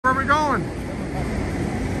we going?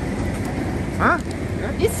 Huh?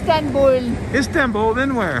 Istanbul. Istanbul,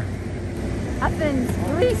 then where? Athens,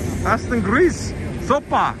 Greece. Athens, Greece.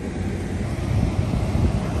 Sopa.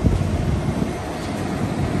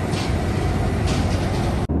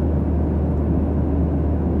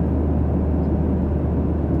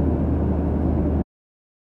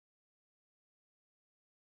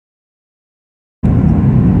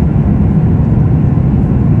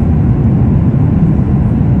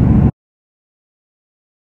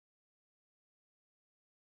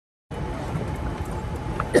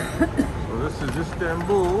 So this is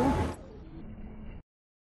Istanbul.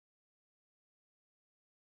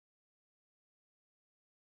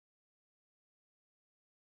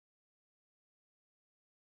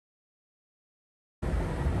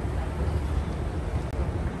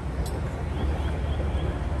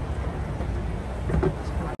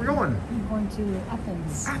 We're going. We're going to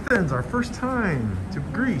Athens. Athens, our first time to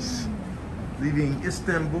Greece. Leaving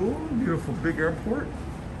Istanbul, beautiful big airport.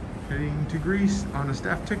 Heading to Greece on a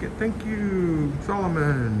staff ticket. Thank you,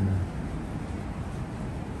 Solomon.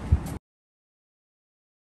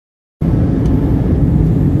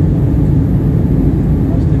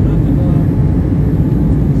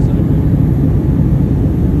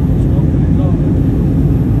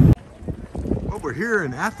 Well, we're here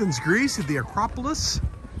in Athens, Greece at the Acropolis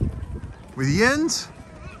with Jens,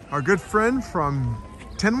 our good friend from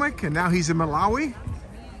Tenwick, and now he's in Malawi.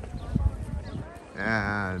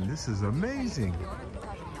 And this is amazing.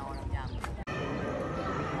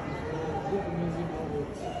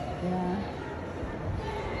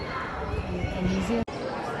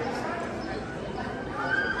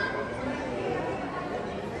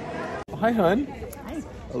 Hi, hon. Hi.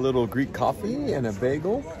 A little Greek coffee and a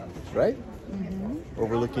bagel, right?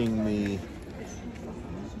 Overlooking the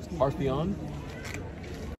Parthenon.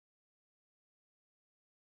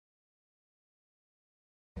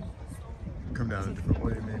 Come down a different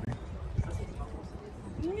way, maybe.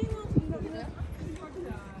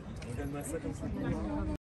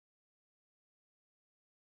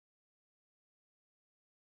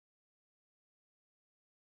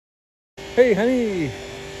 Hey, honey!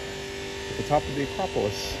 At the top of the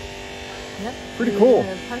Acropolis. Yep. Pretty cool.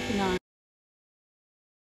 Parthenon.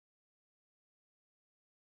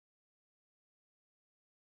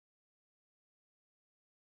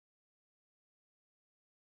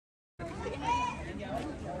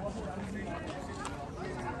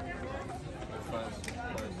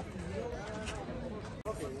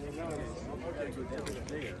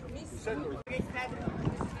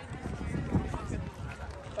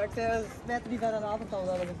 Ik net die van een avond al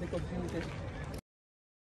met de computer.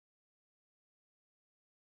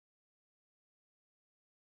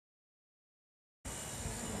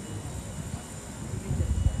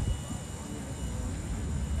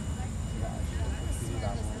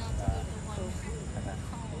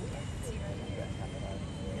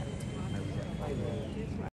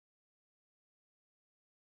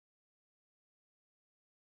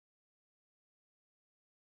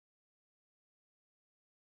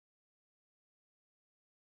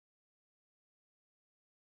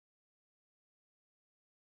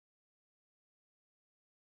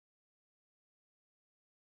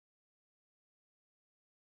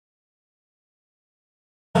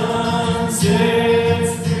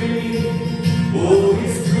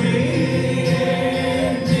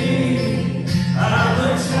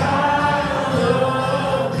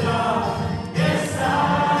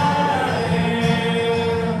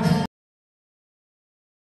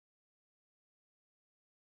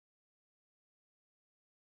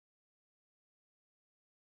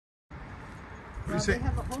 What do you say? They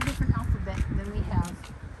have a whole different alphabet than we have.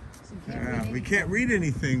 So you can't read Yeah, we anything. can't read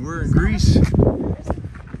anything. We're in Greece.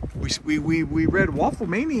 We read Waffle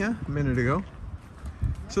Mania a minute ago.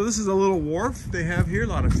 So this is a little wharf they have here. A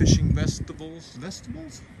lot of fishing vessels.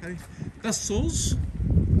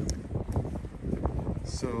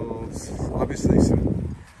 So obviously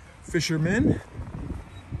some fishermen.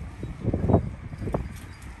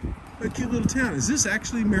 What a cute little town. Is this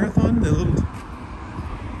actually Marathon? The little.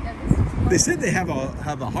 Yeah, this is They said they have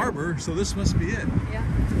a harbor, so this must be it. yeah.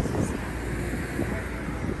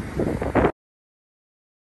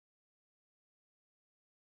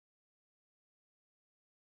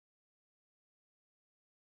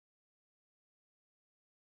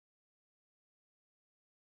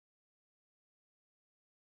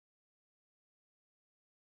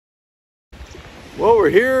 Well, we're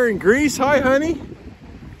here in Greece. Hi, honey.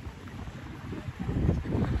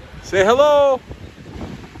 Say hello.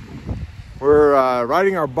 We're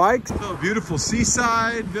riding our bikes. Oh, beautiful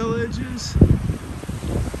seaside villages.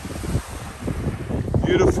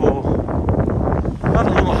 Beautiful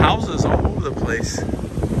houses all over the place.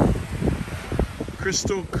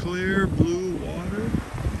 Crystal clear blue water.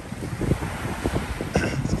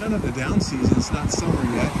 It's kind of the down season. It's not summer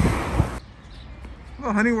yet.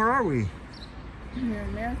 Well, honey, where are we? We're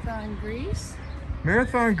in Marathon, Greece.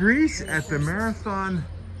 Marathon, Greece at the Marathon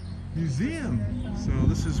Museum. So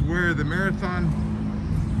this is where the marathon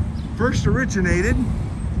first originated,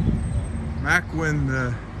 back when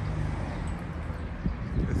the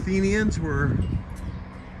Athenians were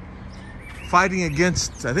fighting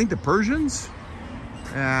against, I think, the Persians,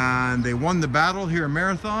 and they won the battle here in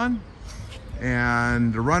Marathon,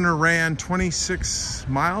 and the runner ran 26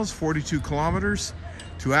 miles, 42 kilometers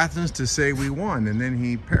to Athens to say we won, and then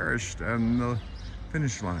he perished on the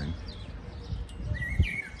finish line.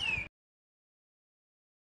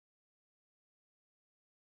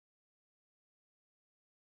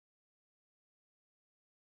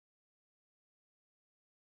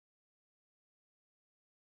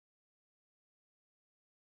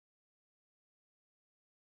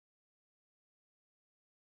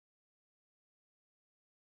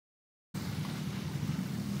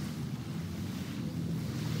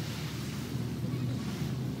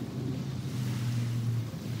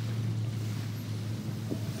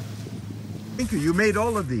 Thank you. You made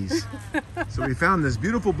all of these. So we found this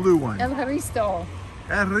beautiful blue one. El Jaristo.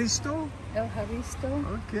 El Risto? El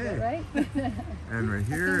Jaristo. Okay. Is that right? And we're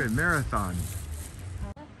here at Marathon.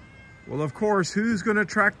 Well, of course, who's going to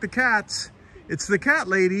attract the cats? It's the cat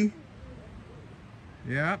lady.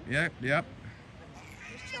 Yep. There's Chala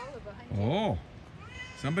behind you. Oh,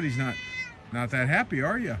 somebody's not that happy,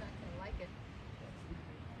 are you? I like it.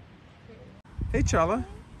 Hey, Chala.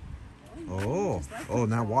 Oh,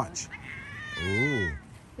 now watch. Oh,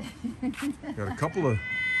 got a couple of.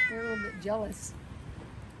 They're a little bit jealous.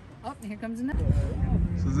 Oh, here comes another.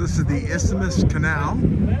 So this is the Isthmus Canal.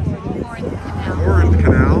 Corinth Canal. Corinth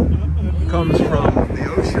Canal comes from the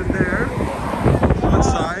ocean there, one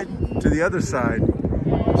side to the other side.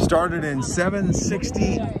 Started in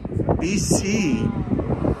 760 BC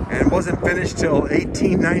and wasn't finished till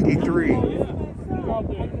 1893.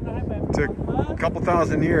 Took a couple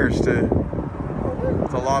thousand years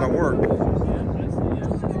it's a lot of work.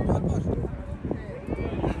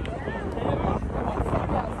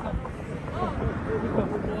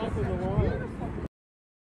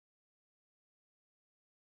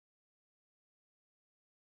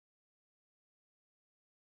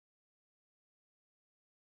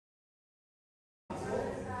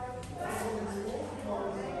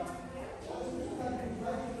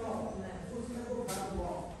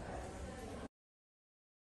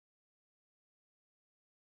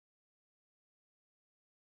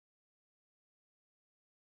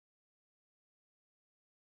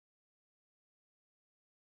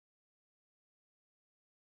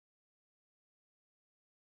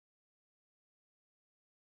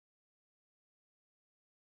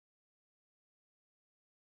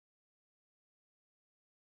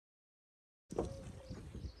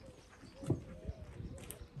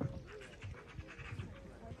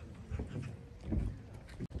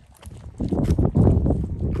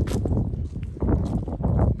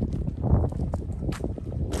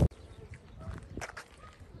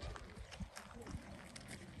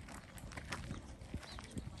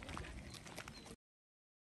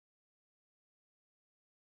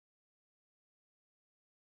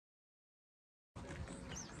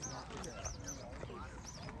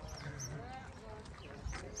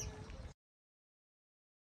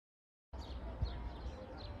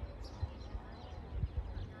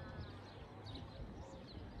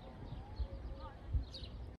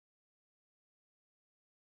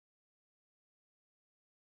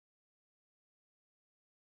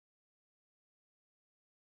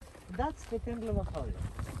 That's the Temple of Apollo,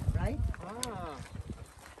 right? Ah.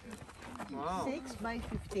 Wow. 6 by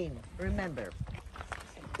 15, remember.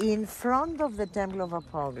 In front of the Temple of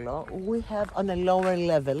Apollo, we have on a lower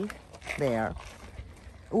level there,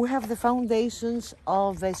 we have the foundations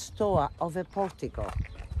of a stoa, of a portico.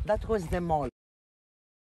 That was the mall.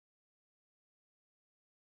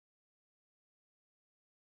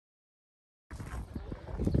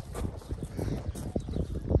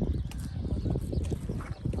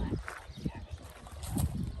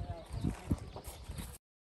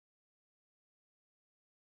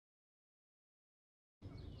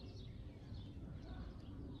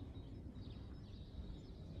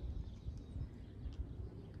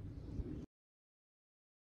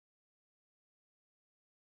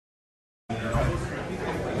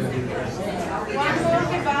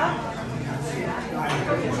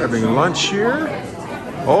 Having lunch here.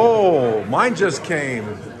 Oh, mine just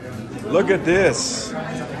came. Look at this.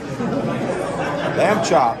 Lamb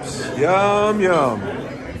chops. Yum, yum.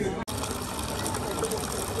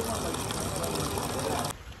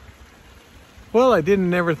 Well, I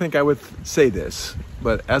didn't ever think I would say this,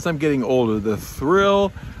 but as I'm getting older, the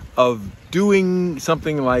thrill of doing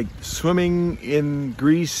something like swimming in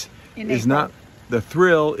Greece is not, the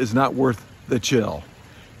thrill is not worth the chill,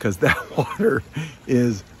 because that water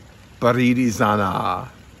is paradisana.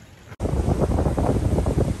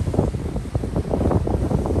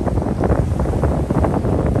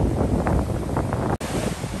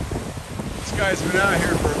 This guy's been out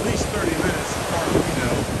here for at least 30 minutes as far as we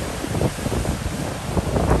know.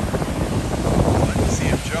 I'd like to see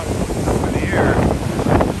him jump up in the air.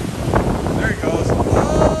 There he goes.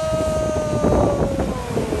 Whoa!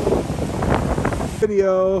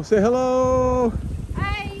 Video. Say hello.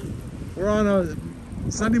 Hi. We're on a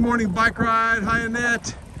Sunday morning bike ride. Hi,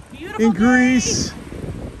 Annette. Beautiful in day. Greece.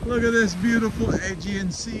 Look at this beautiful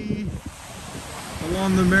Aegean Sea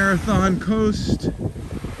along the Marathon coast.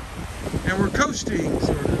 And we're coasting,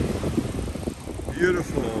 sort of.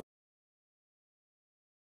 Beautiful.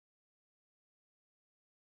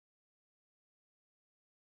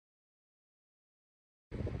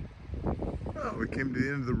 Well, we came to the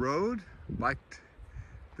end of the road, biked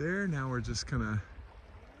there. Now we're just kind of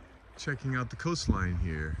checking out the coastline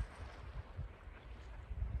here.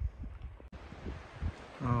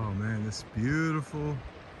 Oh man, this beautiful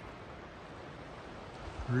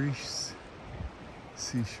Greece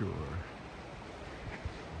seashore.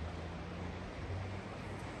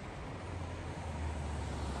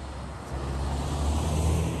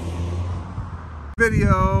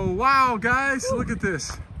 Video. Wow, guys, look at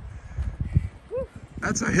this.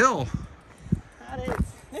 That's a hill. That is.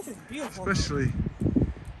 This is beautiful. Especially.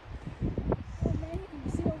 Oh, man, you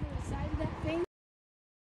can see over the side of that thing.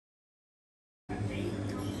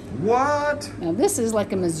 What? Now this is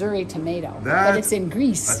like a Missouri tomato, but That's it's in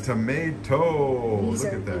Greece. a tomato. These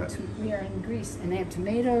Look are at the that. we are in Greece, and they have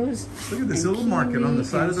tomatoes. Look at this and little market on the kiwis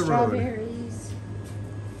side of and the road. strawberries.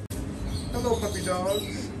 Hello, puppy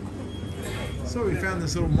dogs. So we found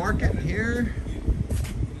this little market here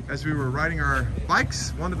as we were riding our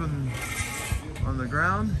bikes, one of them on the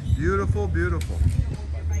ground. Beautiful, beautiful.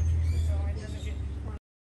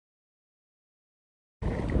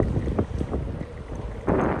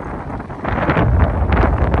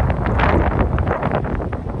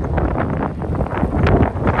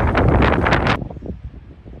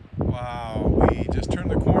 Wow, we just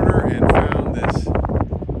turned the corner and found this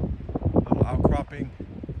little outcropping.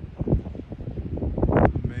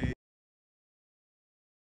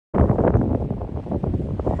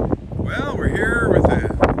 Well, we're here with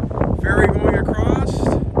a ferry going across.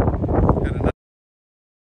 And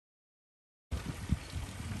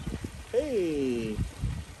hey,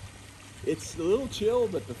 it's a little chill,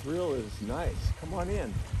 but the thrill is nice. Come on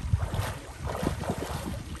in.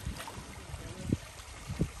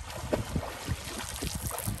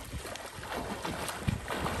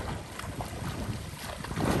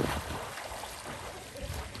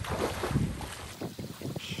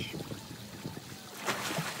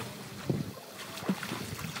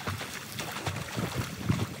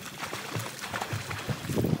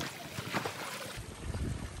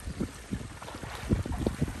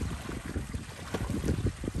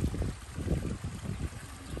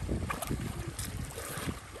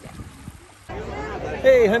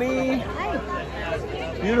 Hey, honey.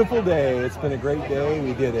 Beautiful day. It's been a great day.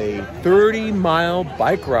 We did a 30-mile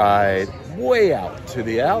bike ride way out to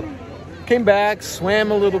the out. Came back, swam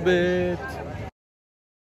a little bit.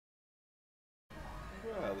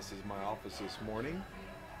 Well, this is my office this morning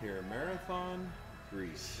here in Marathon,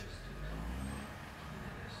 Greece.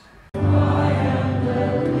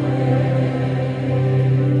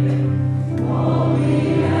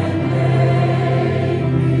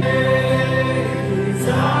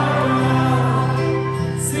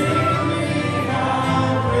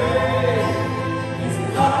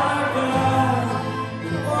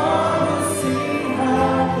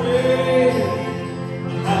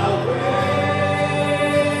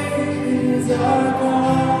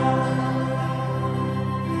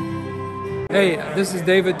 Hey, this is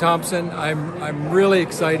David Thompson. I'm really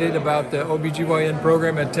excited about the OBGYN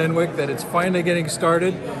program at Tenwek, that it's finally getting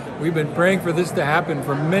started. We've been praying for this to happen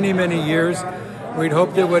for many, many years. We'd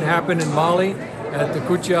hoped it would happen in Mali at the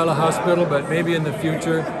Kuchiala Hospital, but maybe in the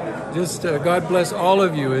future. Just God bless all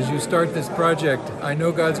of you as you start this project. I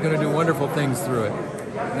know God's going to do wonderful things through it.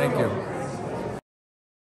 Thank you.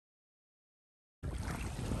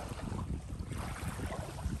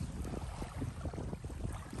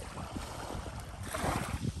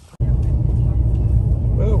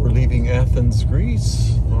 Well, we're leaving Athens,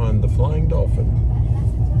 Greece on and the Flying Dolphin.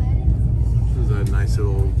 This is a nice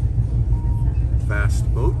little fast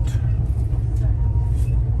boat.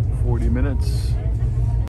 40 minutes.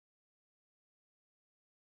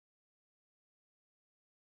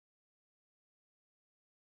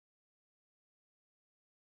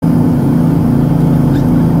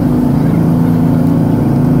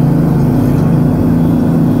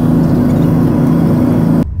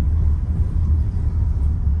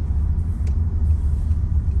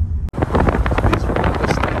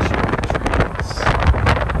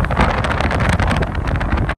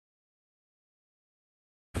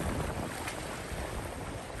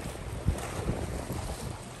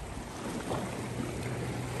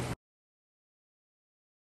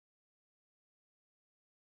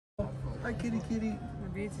 Hi, kitty, kitty.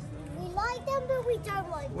 We like them, but we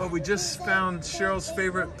don't like them. Well, we just found Cheryl's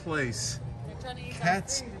favorite place.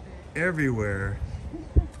 Cats everywhere.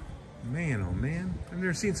 Man, oh man. I've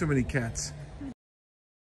never seen so many cats.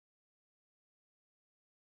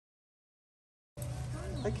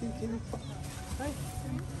 Hi, kitty, kitty. Hi.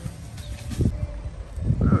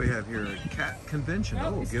 What do we have here? A cat convention.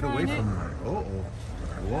 Oh, get away from her. Uh-oh.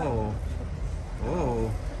 Whoa.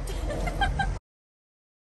 Oh.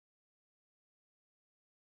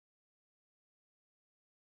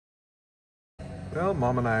 Well,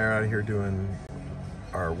 Mom and I are out here doing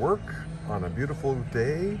our work on a beautiful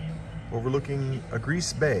day overlooking a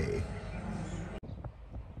Grease Bay.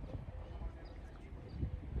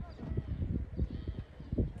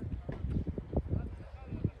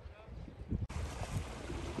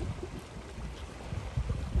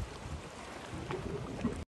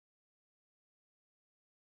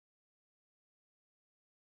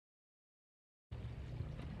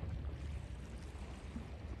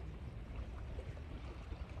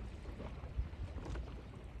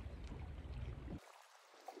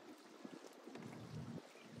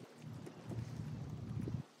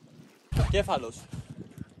 Kefalos.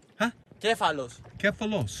 Huh? Kefalos.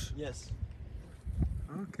 Kefalos. Yes.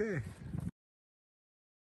 Okay.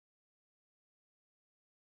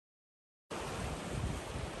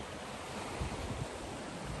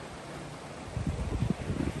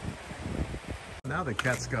 Now the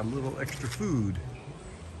cat's got a little extra food.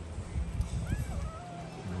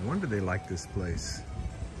 No wonder they like this place.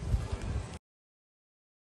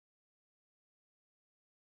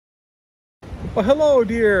 Well, hello,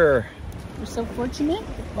 dear. We're so fortunate.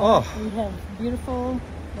 Oh. We have beautiful,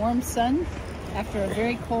 warm sun after a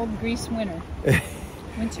very cold Greece winter.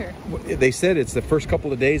 They said it's the first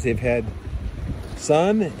couple of days they've had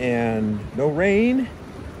sun and no rain,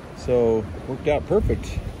 so worked out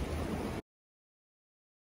perfect.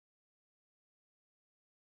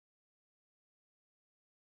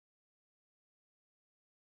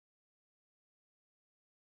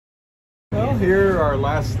 Well, here our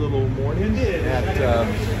last little morning at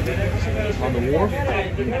on the wharf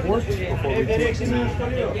in the port before we take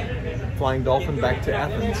the Flying Dolphin back to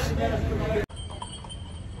Athens.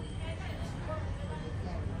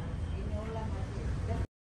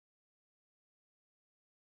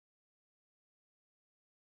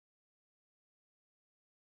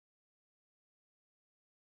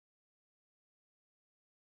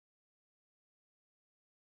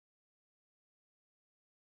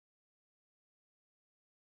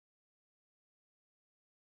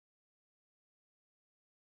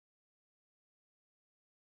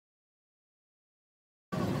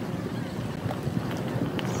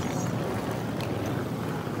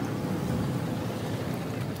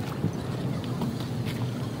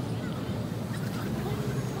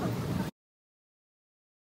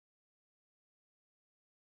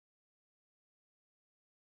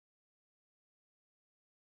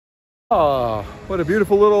 Oh, what a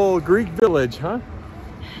beautiful little Greek village, huh?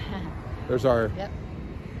 There's our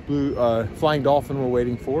blue Flying Dolphin we're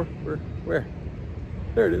waiting for. Where?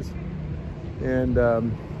 There it is. And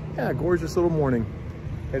yeah, gorgeous little morning.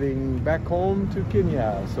 Heading back home to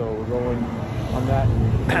Kenya. So we're going on that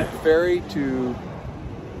ferry to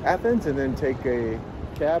Athens and then take a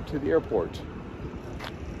cab to the airport.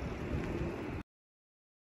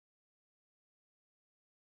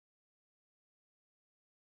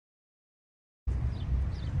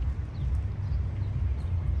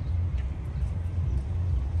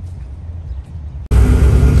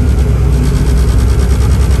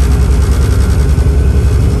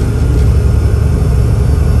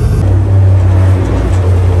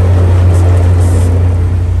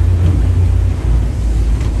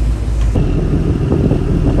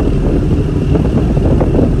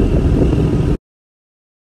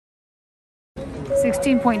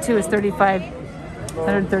 .2 is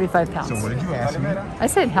 135 pounds. So what did you ask me? I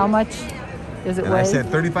said how much Does it And weigh? I said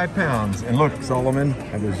 35 pounds. And look, Solomon,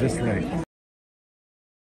 I was just right.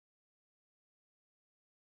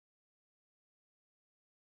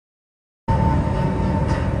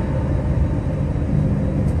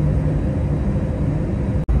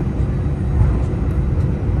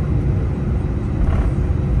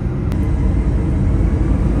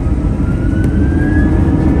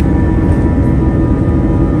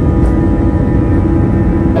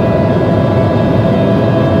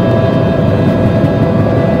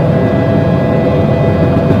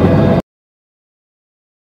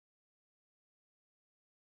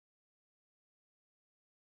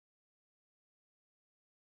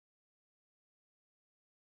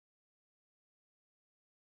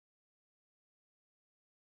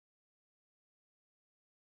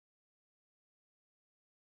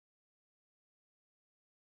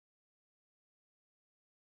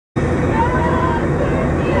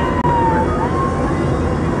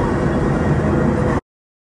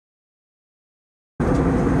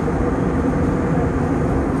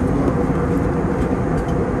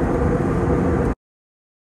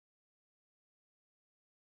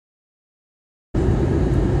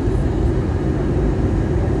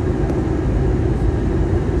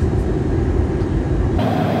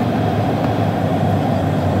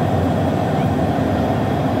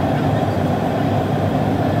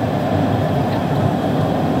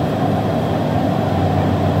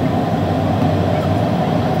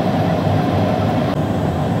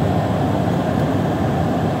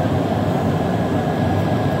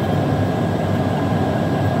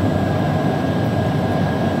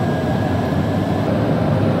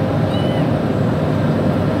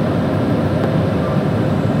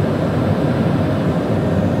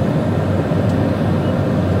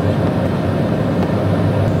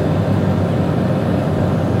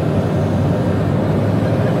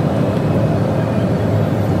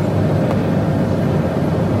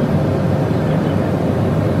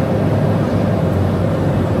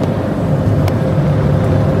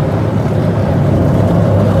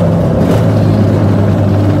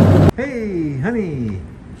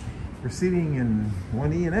 Proceeding in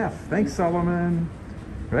 1E and F. Thanks, Solomon.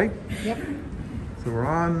 Right? Yep. So we're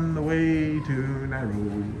on the way to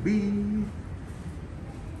Nairobi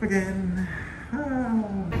again.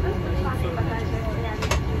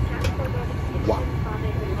 Wow.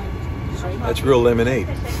 That's real lemonade.